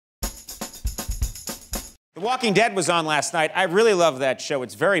The Walking Dead was on last night. I really love that show.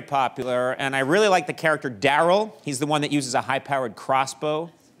 It's very popular, and I really like the character Daryl. He's the one that uses a high-powered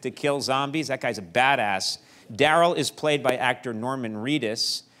crossbow to kill zombies. That guy's a badass. Daryl is played by actor Norman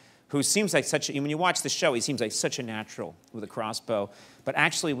Reedus, who seems like when you watch the show, he seems like such a natural with a crossbow. But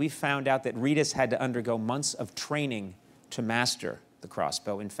actually, we found out that Reedus had to undergo months of training to master the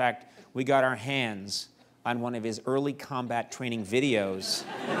crossbow. In fact, we got our hands on one of his early combat training videos.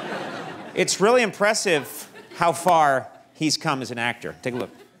 It's really impressive how far he's come as an actor. Take a look.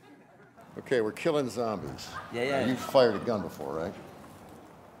 Okay, we're killing zombies. Yeah. You've fired a gun before, right?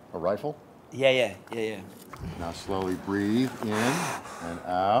 A rifle? Yeah. Now slowly breathe in and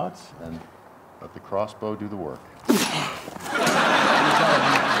out, and let the crossbow do the work. This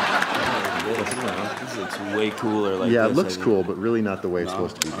looks way cooler like yeah, this, it looks cool, but really not the way it's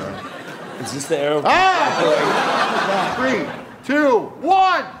supposed to be done. Is this the arrow? Ah! 3, 2,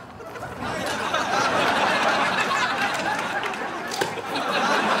 1!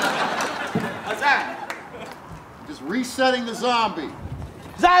 What's that? Just resetting the zombie.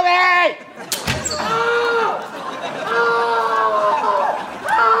 Zombie! All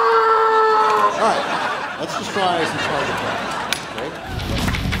right, let's just try some target practice,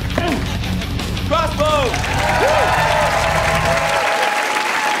 okay? Crossbow!